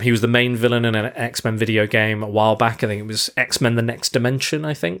 He was the main villain in an X-Men video game a while back. I think it was X-Men: The Next Dimension,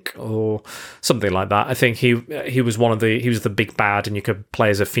 I think, or something like that. I think he was he was the big bad, and you could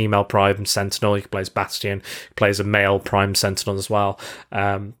play as a female Prime Sentinel. You could play as Bastion. You could play as a male Prime Sentinel as well.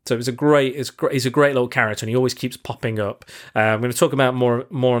 So he's a great little character, and he always keeps popping up. I'm going to talk about more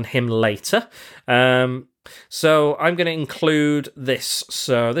on him later. So I'm going to include this.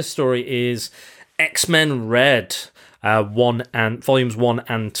 So this story is X-Men Red, volumes 1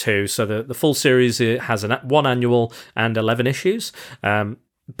 and 2. So the full series has one annual and 11 issues.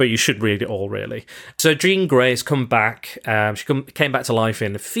 But you should read it all, really. So Jean Grey has come back. She came back to life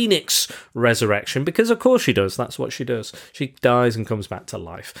in Phoenix Resurrection, because of course she does. That's what she does. She dies and comes back to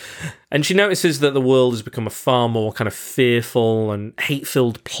life. And she notices that the world has become a far more kind of fearful and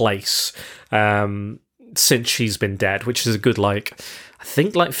hate-filled place since she's been dead, which is a good, I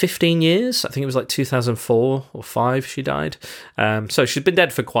think 15 years. I think it was 2004 or 5 she died. So she's been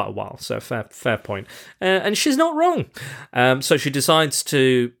dead for quite a while. So fair point. And she's not wrong. So she decides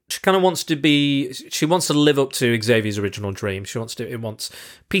she wants to live up to Xavier's original dream. It wants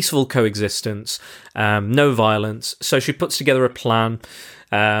peaceful coexistence, no violence. So she puts together a plan.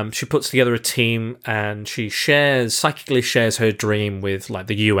 She puts together a team, and she psychically shares her dream with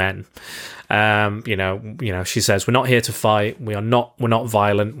the UN. She says, we're not here to fight. We're not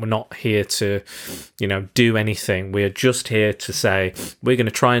violent. We're not here to, do anything. We're just here to say, we're going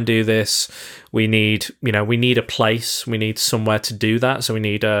to try and do this. We need a place. We need somewhere to do that. So we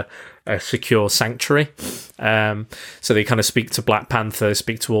need a secure sanctuary. So they kind of speak to Black Panther,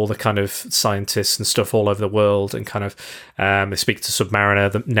 speak to all the kind of scientists and stuff all over the world, and kind of they speak to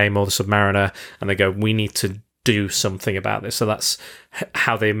Submariner, Namor the Submariner, and they go, we need to do something about this. So that's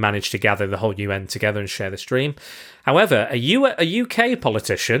how they managed to gather the whole UN together and share this dream. However, a UK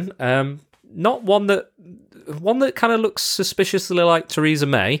politician, not one that kind of looks suspiciously like Theresa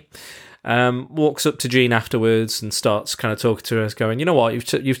May, walks up to Jean afterwards and starts kind of talking to her, going, you know what,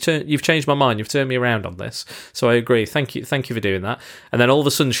 you've changed my mind, you've turned me around on this, so I agree, thank you for doing that. And then all of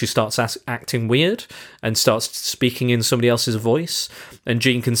a sudden she starts acting weird and starts speaking in somebody else's voice, and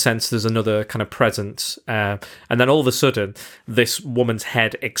Jean can sense there's another kind of presence, and then all of a sudden this woman's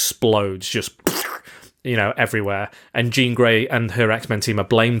head explodes, just everywhere. And Jean Grey and her X-Men team are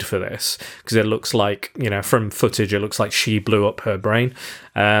blamed for this, because it looks like, from footage, it looks like she blew up her brain.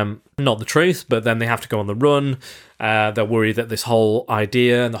 Not the truth, but then they have to go on the run. They're worried that this whole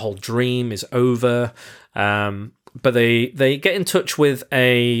idea and the whole dream is over. But they get in touch with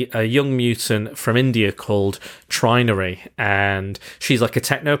a young mutant from India called Trinary, and she's like a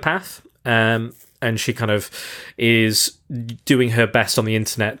technopath. And she kind of is doing her best on the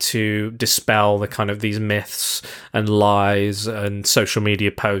internet to dispel the kind of these myths and lies and social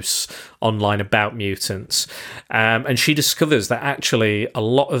media posts online about mutants. And she discovers that actually a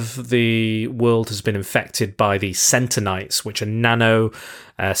lot of the world has been infected by these Sentinites, which are nano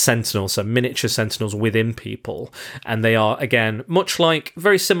sentinels, so miniature sentinels within people. And they are, again,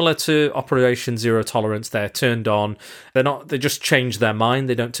 very similar to Operation Zero Tolerance. They're turned on. They just change their mind.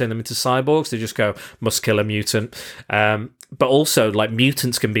 They don't turn them into cyborgs. They just go, must kill a mutant. But also,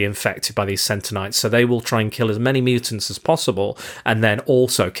 mutants can be infected by these Sentinites, so they will try and kill as many mutants as possible, and then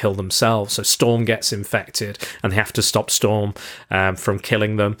also kill themselves. So Storm gets infected, and they have to stop Storm from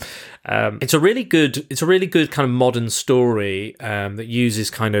killing them. It's a really good kind of modern story that uses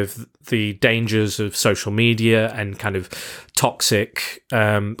kind of the dangers of social media and kind of toxic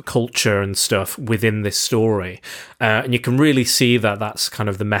culture and stuff within this story, and you can really see that that's kind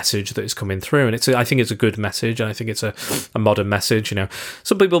of the message that is coming through. And I think it's a good message, and I think it's a modern message.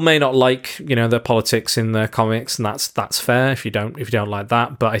 Some people may not like the politics in the comics, and that's fair if you don't like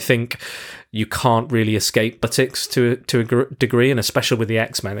that. But I think you can't really escape politics to a degree, and especially with the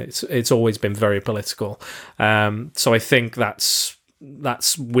X-Men, it's always been very political. So I think that's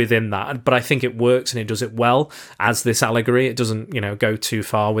within that, but I think it works and it does it well as this allegory. It doesn't go too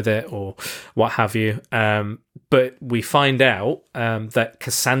far with it or what have you. But we find out that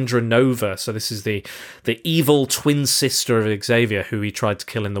Cassandra Nova, so this is the evil twin sister of Xavier, who he tried to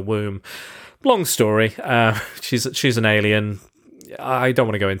kill in the womb. Long story. She's an alien. I don't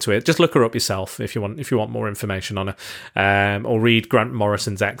want to go into it. Just look her up yourself if you want more information on her, or read Grant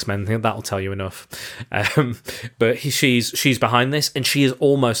Morrison's X-Men. I think that'll tell you enough. But she's behind this, and she is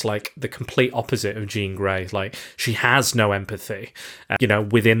almost like the complete opposite of Jean Grey. Like, she has no empathy.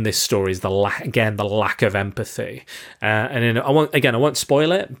 Within this story is the lack of empathy. And I won't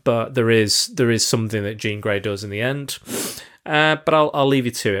spoil it, but there is something that Jean Grey does in the end. But I'll leave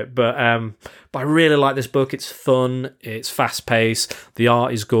you to it. But I really like this book. It's fun. It's fast paced. The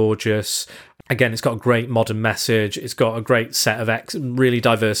art is gorgeous. Again, it's got a great modern message. It's got a great really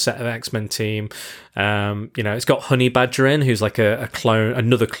diverse set of X-Men team. It's got Honey Badger in, who's like a clone,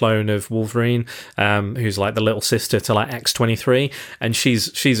 another clone of Wolverine, who's like the little sister to like X-23, and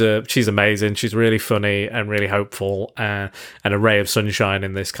she's amazing. She's really funny and really hopeful, and a ray of sunshine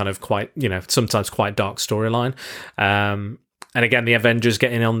in this kind of quite, sometimes quite dark storyline. And again, the Avengers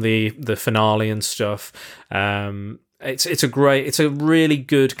getting on the finale and stuff. It's a really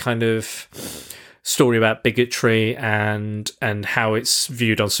good kind of story about bigotry and how it's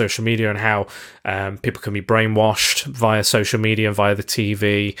viewed on social media, and how people can be brainwashed via social media and via the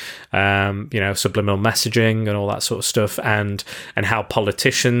TV, subliminal messaging and all that sort of stuff, and how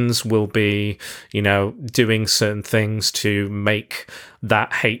politicians will be, doing certain things to make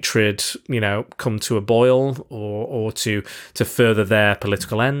that hatred, come to a boil, or to further their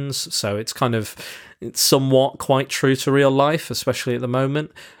political ends. So it's somewhat quite true to real life, especially at the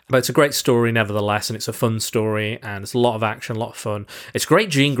moment. But it's a great story nevertheless, and it's a fun story, and it's a lot of action, a lot of fun. It's a great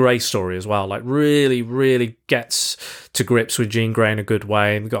Jean Grey story as well, like really, really gets to grips with Jean Grey in a good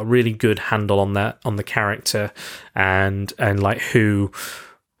way, and got a really good handle on the character, and like who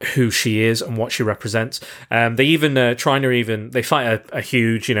she is and what she represents. They even they fight a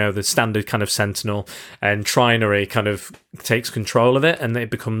huge, the standard kind of Sentinel, and Trinary kind of takes control of it, and it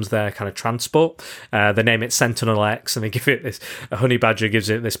becomes their kind of transport. They name it Sentinel X, and they give it a Honey Badger gives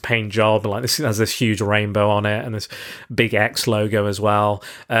it this paint job, and like this has this huge rainbow on it and this big X logo as well.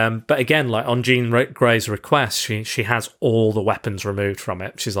 But again, like on Jean Grey's request, she has all the weapons removed from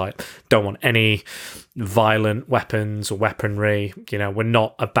it. She's like, don't want any violent weapons or weaponry. We're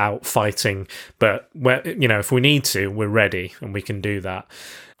not about fighting, but if we need to, we're ready and we can do that.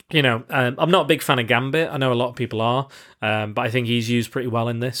 I'm not a big fan of Gambit. I know a lot of people are, but I think he's used pretty well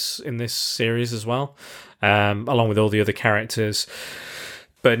in this series as well, along with all the other characters.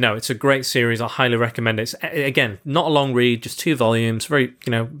 But no, it's a great series. I highly recommend it. It's, again, not a long read, just 2 volumes. Very,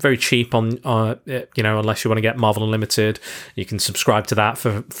 very cheap on, unless you want to get Marvel Unlimited. You can subscribe to that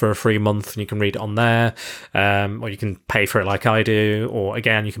for a free month, and you can read it on there. Or you can pay for it like I do. Or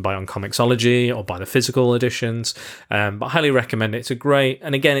again, you can buy it on Comixology or buy the physical editions. But I highly recommend it. It's a great,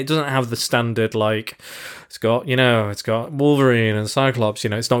 and again, it doesn't have the standard like. It's got Wolverine and Cyclops.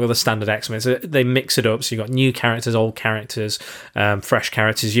 It's not got the standard X-Men. They mix it up. So you've got new characters, old characters, fresh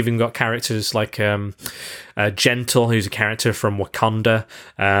characters. You've even got characters like Gentle, who's a character from Wakanda,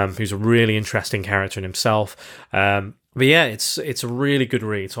 who's a really interesting character in himself. But yeah, it's a really good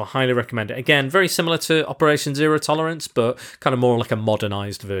read, so I highly recommend it. Again, very similar to Operation Zero Tolerance, but kind of more like a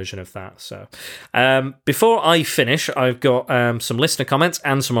modernised version of that. So before I finish, I've got some listener comments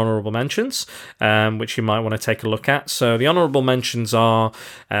and some honourable mentions, which you might want to take a look at. So the honourable mentions are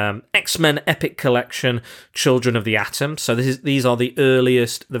X-Men Epic Collection, Children of the Atom. So these are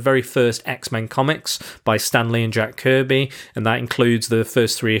the very first X-Men comics by Stan Lee and Jack Kirby, and that includes the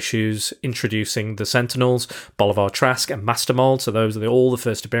first 3 issues introducing the Sentinels, Bolivar Trask, and Master Mold. So those are all the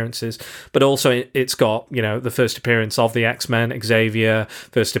first appearances. But also it's got, the first appearance of the X-Men, Xavier,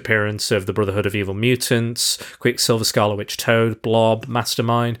 first appearance of the Brotherhood of Evil Mutants, Quicksilver, Scarlet Witch, Toad, Blob,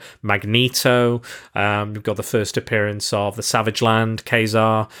 Mastermind, Magneto. You've got the first appearance of the Savage Land,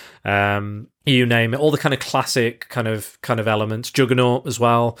 Kazar, you name it, all the kind of classic kind of elements, Juggernaut as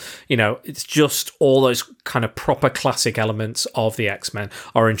well. It's just all those kind of proper classic elements of the X-Men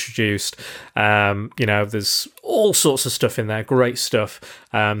are introduced. There's all sorts of stuff in there, great stuff.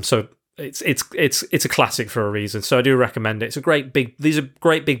 So it's a classic for a reason. So I do recommend it. These are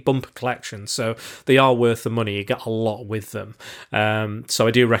great big bumper collections, so they are worth the money. You get a lot with them. So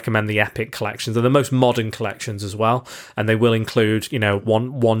I do recommend the Epic collections. They're the most modern collections as well, and they will include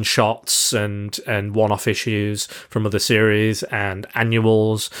one shots and one-off issues from other series and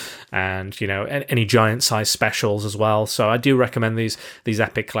annuals, and any giant size specials as well. So I do recommend these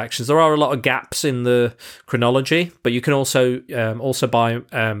Epic collections. There are a lot of gaps in the chronology, but you can also buy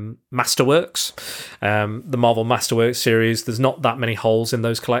Masterworks, the Marvel Masterworks series. There's not that many holes in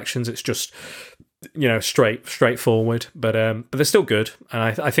those collections. It's just straightforward, but they're still good, and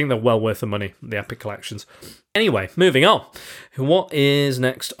I think they're well worth the money, the Epic collections. Anyway, moving on. What is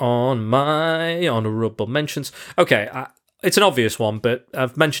next on my honourable mentions? Okay, it's an obvious one, but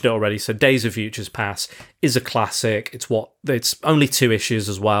I've mentioned it already. So Days of Futures Past is a classic. It's only 2 issues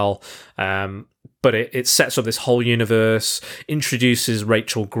as well. But it sets up this whole universe, introduces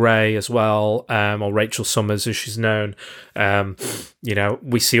Rachel Grey as well, or Rachel Summers as she's known.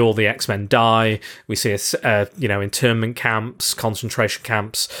 We see all the X-Men die. We see, internment camps, concentration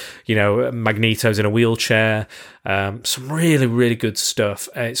camps, Magneto's in a wheelchair. Some really, really good stuff.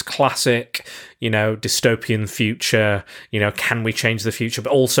 It's classic, dystopian future. Can we change the future?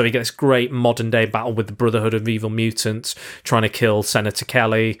 But also, you get this great modern day battle with the Brotherhood of Evil Mutants trying to kill Senator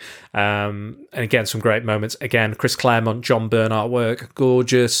Kelly. And again, some great moments. Again, Chris Claremont, John Byrne artwork,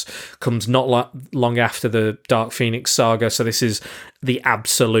 gorgeous. Comes not long after the Dark Phoenix saga. So this is the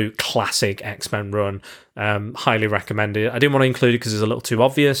absolute classic X-Men run. Highly recommended. I didn't want to include it because it's a little too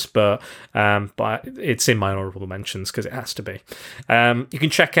obvious, but it's in my honorable mentions because it has to be. You can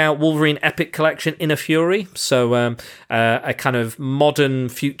check out Wolverine Epic Collection Inner Fury. So a kind of modern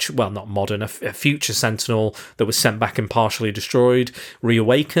future, well, not modern, a future Sentinel that was sent back and partially destroyed,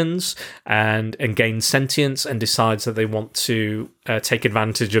 reawakens and gains sentience and decides that they want to take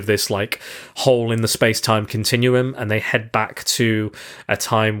advantage of this like hole in the space-time continuum, and they head back to a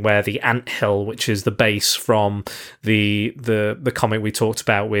time where the Anthill, which is the base from the comic we talked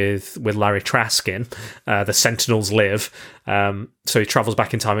about with Larry Traskin, the Sentinels live. So he travels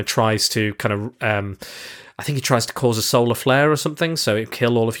back in time and tries to kind of I think he tries to cause a solar flare or something, so it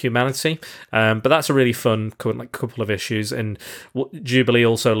kill all of humanity. But that's a really fun couple of issues. And Jubilee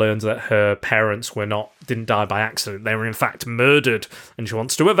also learns that her parents didn't die by accident. They were in fact murdered, and she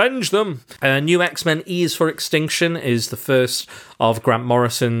wants to avenge them. New X-Men E is for Extinction is the first of Grant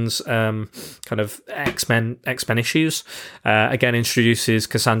Morrison's kind of X-Men issues. Again, introduces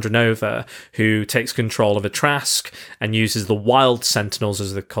Cassandra Nova, who takes control of a Trask and uses the Wild Sentinels,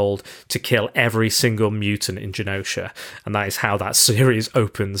 as they're called, to kill every single mutant in Genosha, and that is how that series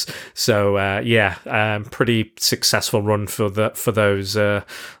opens. So pretty successful run for those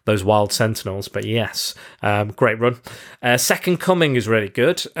Wild Sentinels. But yes, great run. Second Coming is really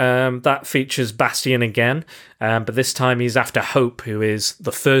good. That features Bastion again, but this time he's after Hope, who is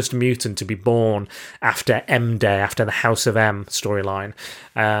the first mutant to be born after M Day, after the House of M storyline.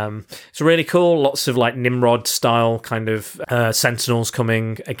 It's really cool. Lots of like Nimrod style kind of Sentinels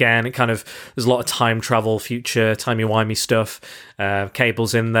coming again. There's a lot of time travel, future timey-wimey stuff.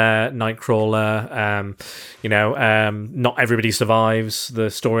 Cable's in there, Nightcrawler. Not everybody survives the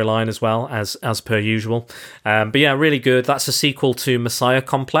storyline as well as per usual. But yeah, really good. That's a sequel to Messiah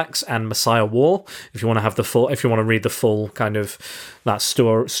Complex and Messiah War. If you want to read the full kind of that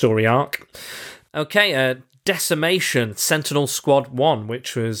story arc. Okay, Decimation, Sentinel Squad 1,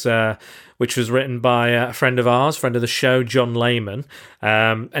 which was written by a friend of ours, friend of the show, John Layman.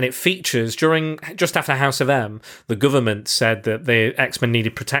 And it features, just after House of M, the government said that the X-Men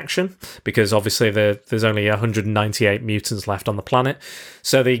needed protection because obviously there's only 198 mutants left on the planet.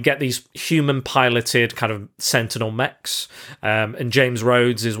 So they get these human-piloted kind of Sentinel mechs. And James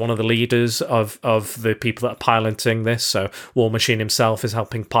Rhodes is one of the leaders of the people that are piloting this. So War Machine himself is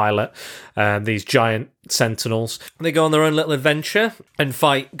helping pilot these giant Sentinels. They go on their own little adventure and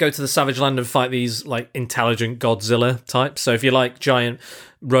go to the Savage Land and fight these like intelligent Godzilla types. So if you like giant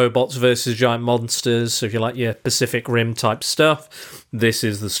robots versus giant monsters, so if you like your Pacific Rim type stuff, this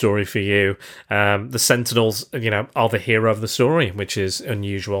is the story for you. The Sentinels, are the hero of the story, which is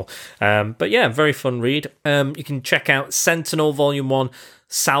unusual. But yeah, very fun read. You can check out Sentinel Volume 1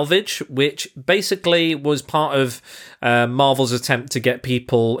 Salvage, which basically was part of Marvel's attempt to get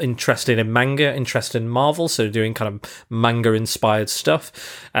people interested in manga, interested in Marvel, so doing kind of manga-inspired stuff.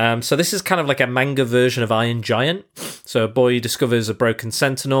 So this is kind of like a manga version of Iron Giant. So a boy discovers a broken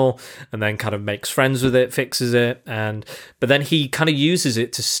Sentinel and then kind of makes friends with it, fixes it, but then he kind of uses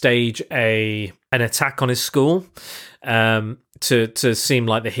it to stage an attack on his school. To seem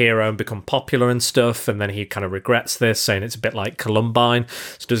like the hero and become popular and stuff, and then he kind of regrets this, saying it's a bit like Columbine,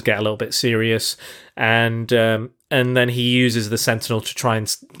 so it does get a little bit serious, and then he uses the Sentinel to try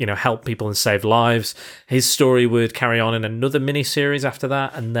and help people and save lives. His story would carry on in another mini-series after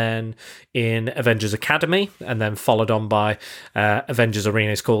that, and then in Avengers Academy, and then followed on by Avengers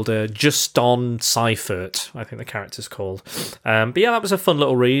Arena. It's called Juston Seifert, I think the character's called. But yeah, that was a fun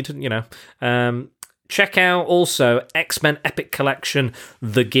little read, Check out also X-Men Epic Collection,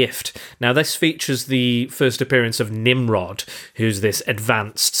 The Gift. Now, this features the first appearance of Nimrod, who's this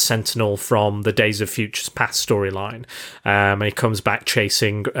advanced Sentinel from the Days of Futures Past storyline. And he comes back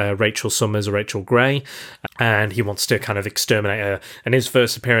chasing Rachel Summers, Rachel Grey, and he wants to kind of exterminate her. And his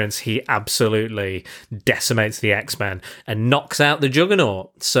first appearance, he absolutely decimates the X-Men and knocks out the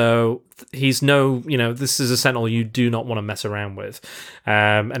Juggernaut. So he's no, this is a Sentinel you do not want to mess around with.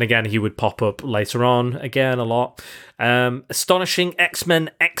 And again, he would pop up later on, again, a lot. Astonishing X-Men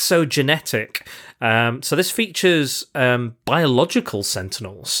Exogenetic. So this features biological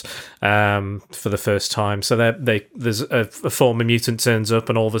Sentinels for the first time. So there's a former mutant turns up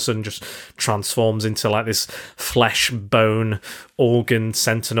and all of a sudden just transforms into like this flesh, bone, organ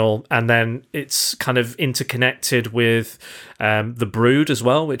Sentinel. And then it's kind of interconnected with the Brood as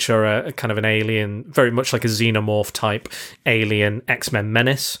well, which are a kind of an alien, very much like a xenomorph type alien X-Men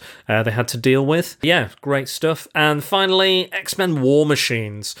menace they had to deal with. Yeah, great stuff. And finally, X-Men War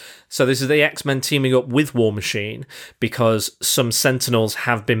Machines. So this is the X-Men teaming up with War Machine because some Sentinels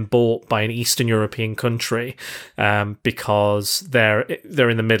have been bought by an Eastern European country because they're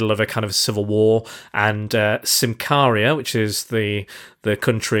in the middle of a kind of civil war, and Symkaria, which is the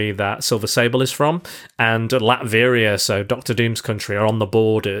country that Silver Sable is from, and Latveria, so Doctor Doom's country, are on the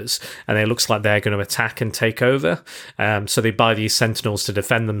borders, and it looks like they're going to attack and take over. So they buy these Sentinels to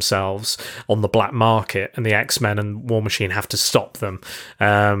defend themselves on the black market, and the X-Men and War Machine have to stop them.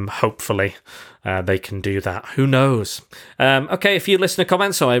 Hopefully they can do that. Who knows? Okay, a few listener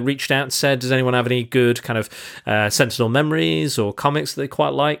comments. So I reached out and said, does anyone have any good kind of Sentinel memories or comics that they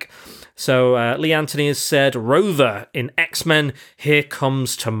quite like? So Lee Anthony has said Rover in X-Men Here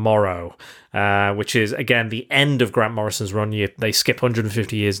Comes Tomorrow, which is, again, the end of Grant Morrison's run. They skip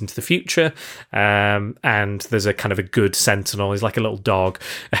 150 years into the future, and there's a kind of a good Sentinel. He's like a little dog,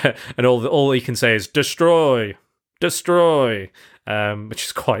 and all he can say is, destroy, destroy. Which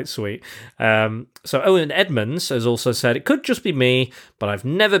is quite sweet. So Owen Edmonds has also said, it could just be me, but I've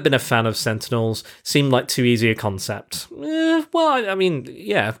never been a fan of Sentinels. Seemed like too easy a concept. Well, I mean,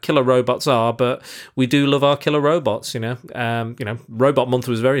 yeah, killer robots are, but we do love our killer robots, Robot Month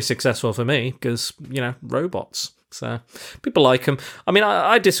was very successful for me because, robots. So people like them. I mean,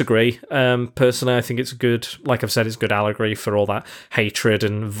 I disagree. Personally, I think it's a good, like I've said, it's good allegory for all that hatred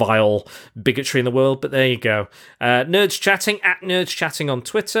and vile bigotry in the world. But there you go. Nerds Chatting, at Nerds Chatting on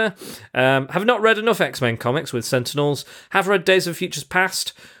Twitter. Have not read enough X-Men comics with Sentinels. Have read Days of Futures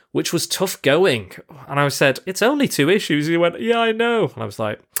Past, which was tough going. And I said, it's only 2 issues. He went, yeah, I know. And I was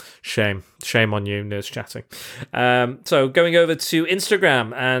like, shame on you, Nerds Chatting. So going over to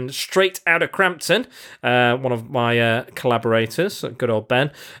Instagram, and Straight Outta Crampton, one of my collaborators, good old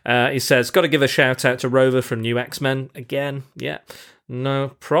Ben, he says, got to give a shout out to Rover from New X-Men again. Yeah.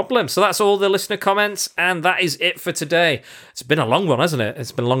 No problem. So that's all the listener comments, and that is it for today. It's been a long one, hasn't it?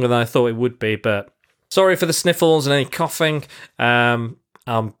 It's been longer than I thought it would be, but sorry for the sniffles and any coughing.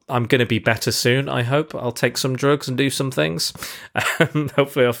 I'm going to be better soon, I hope. I'll take some drugs and do some things.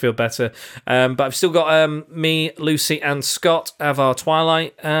 Hopefully I'll feel better. But I've still got me, Lucy, and Scott have our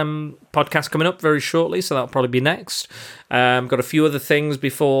Twilight podcast coming up very shortly, so that'll probably be next. Got a few other things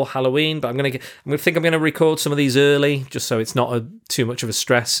before Halloween, but I'm going to record some of these early, just so it's not too much of a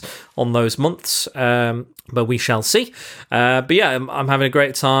stress on those months. But we shall see. But yeah, I'm having a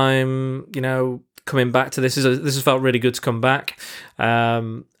great time, coming back to this. This has felt really good to come back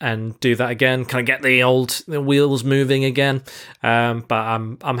and do that again, kind of get the wheels moving again. But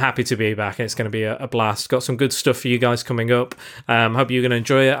I'm happy to be back. It's going to be a blast. Got some good stuff for you guys coming up. Hope you're going to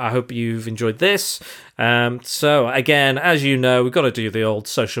enjoy it. I hope you've enjoyed this. So again, as you know, we've got to do the old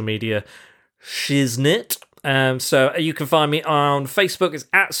social media shiznit. So you can find me on Facebook, it's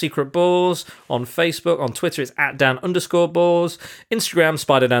at Secret Balls. On Facebook, on Twitter, it's at Dan_Balls. Instagram,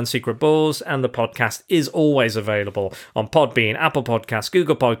 SpiderDan Secret Balls. And the podcast is always available on Podbean, Apple Podcasts,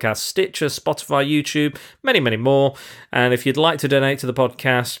 Google Podcasts, Stitcher, Spotify, YouTube, many, many more. And if you'd like to donate to the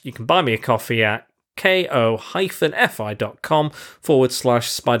podcast, you can buy me a coffee at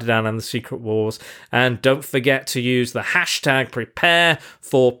ko-fi.com/SpiderDan and the Secret Wars. And don't forget to use the hashtag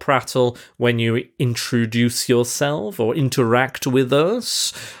 #PrepareForPrattle when you introduce yourself or interact with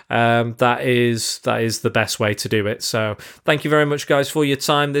us. That is the best way to do it. So thank you very much, guys, for your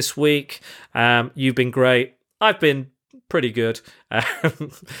time this week. You've been great. I've been pretty good.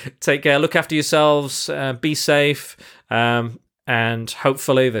 Take care. Look after yourselves. Be safe. And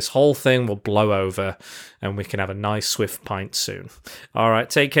hopefully this whole thing will blow over and we can have a nice swift pint soon. All right,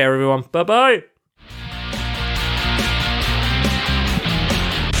 take care, everyone. Bye-bye.